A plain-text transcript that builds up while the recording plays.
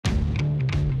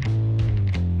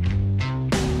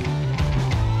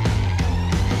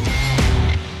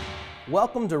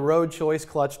Welcome to Road Choice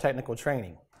Clutch Technical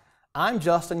Training. I'm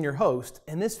Justin, your host,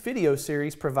 and this video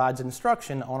series provides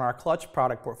instruction on our clutch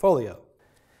product portfolio.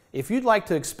 If you'd like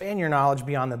to expand your knowledge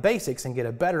beyond the basics and get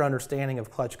a better understanding of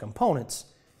clutch components,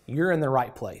 you're in the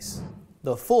right place.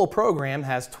 The full program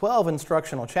has 12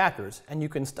 instructional chapters, and you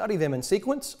can study them in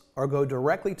sequence or go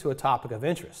directly to a topic of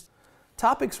interest.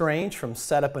 Topics range from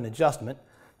setup and adjustment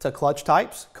to clutch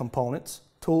types, components,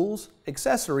 tools,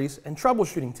 accessories, and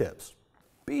troubleshooting tips.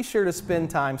 Be sure to spend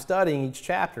time studying each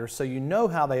chapter so you know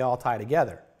how they all tie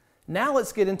together. Now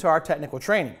let's get into our technical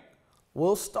training.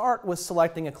 We'll start with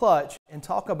selecting a clutch and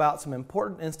talk about some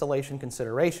important installation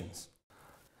considerations.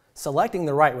 Selecting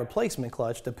the right replacement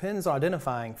clutch depends on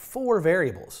identifying 4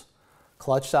 variables: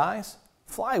 clutch size,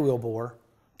 flywheel bore,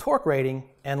 torque rating,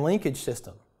 and linkage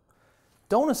system.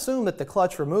 Don't assume that the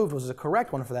clutch removed was the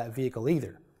correct one for that vehicle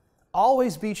either.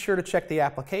 Always be sure to check the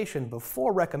application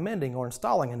before recommending or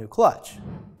installing a new clutch.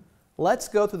 Let's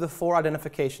go through the 4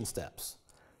 identification steps.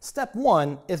 Step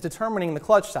 1 is determining the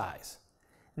clutch size.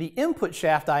 The input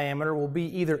shaft diameter will be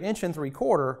either 1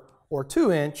 3/4 or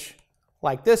 2 inch,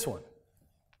 like this one.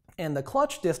 And the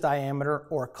clutch disc diameter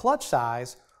or clutch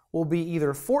size will be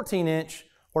either 14 inch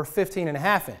or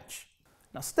 15.5 inch.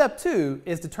 Now step 2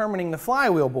 is determining the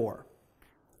flywheel bore.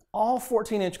 All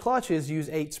 14-inch clutches use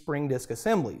 8 spring disc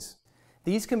assemblies.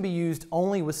 These can be used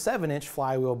only with 7-inch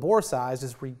flywheel bore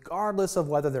sizes regardless of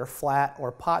whether they're flat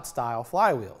or pot style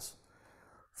flywheels.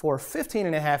 For a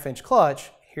 15.5-inch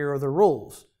clutch, here are the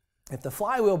rules. If the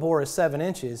flywheel bore is 7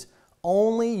 inches,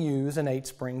 only use an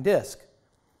 8-spring disc.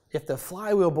 If the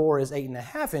flywheel bore is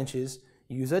 8.5 inches,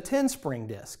 use a 10-spring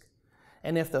disc.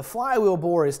 And if the flywheel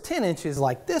bore is 10 inches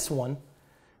like this one,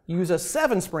 use a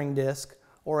 7-spring disc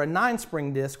or a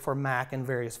 9-spring disc for Mack and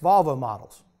various Volvo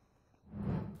models.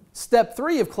 Step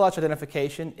 3 of clutch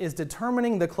identification is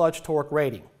determining the clutch torque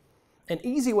rating. An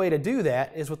easy way to do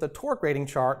that is with the torque rating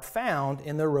chart found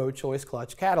in the Road Choice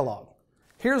Clutch catalog.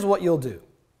 Here's what you'll do.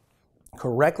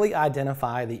 Correctly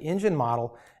identify the engine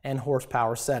model and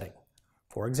horsepower setting.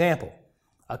 For example,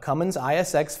 a Cummins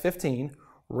ISX 15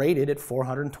 rated at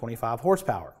 425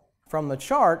 horsepower. From the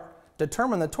chart,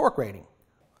 determine the torque rating.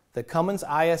 The Cummins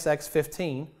ISX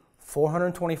 15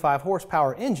 425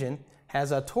 horsepower engine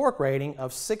has a torque rating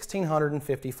of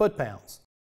 1,650 foot-pounds.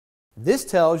 This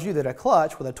tells you that a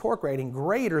clutch with a torque rating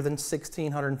greater than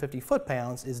 1,650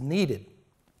 foot-pounds is needed.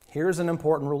 Here's an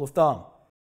important rule of thumb.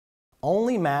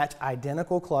 Only match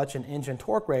identical clutch and engine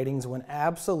torque ratings when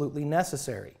absolutely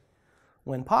necessary.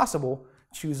 When possible,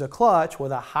 choose a clutch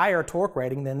with a higher torque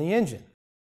rating than the engine.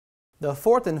 The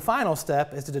 4th and final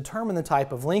step is to determine the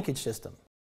type of linkage system.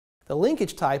 The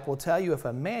linkage type will tell you if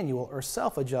a manual or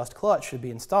self-adjust clutch should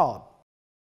be installed.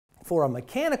 For a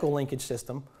mechanical linkage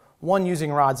system, one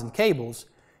using rods and cables,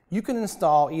 you can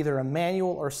install either a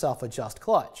manual or self-adjust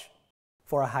clutch.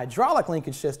 For a hydraulic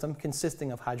linkage system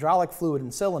consisting of hydraulic fluid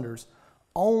and cylinders,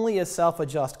 only a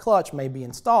self-adjust clutch may be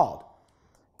installed.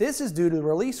 This is due to the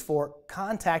release fork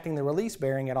contacting the release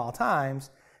bearing at all times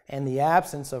and the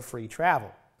absence of free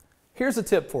travel. Here's a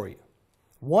tip for you.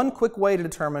 One quick way to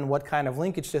determine what kind of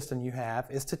linkage system you have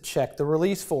is to check the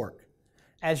release fork.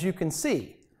 As you can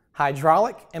see,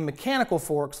 hydraulic and mechanical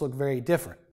forks look very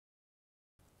different.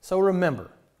 So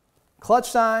remember,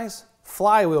 clutch size,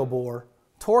 flywheel bore,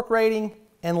 torque rating,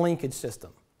 and linkage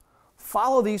system.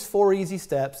 Follow these 4 easy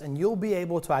steps and you'll be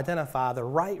able to identify the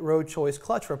right Road Choice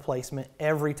clutch replacement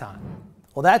every time.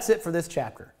 Well, that's it for this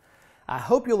chapter. I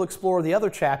hope you'll explore the other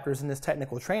chapters in this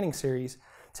technical training series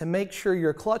to make sure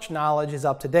your clutch knowledge is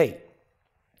up to date.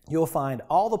 You'll find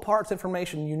all the parts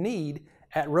information you need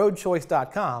at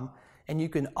roadchoice.com, and you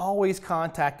can always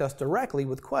contact us directly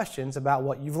with questions about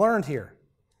what you've learned here.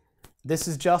 This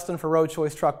is Justin for Road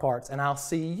Choice Truck Parts, and I'll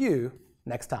see you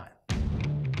next time.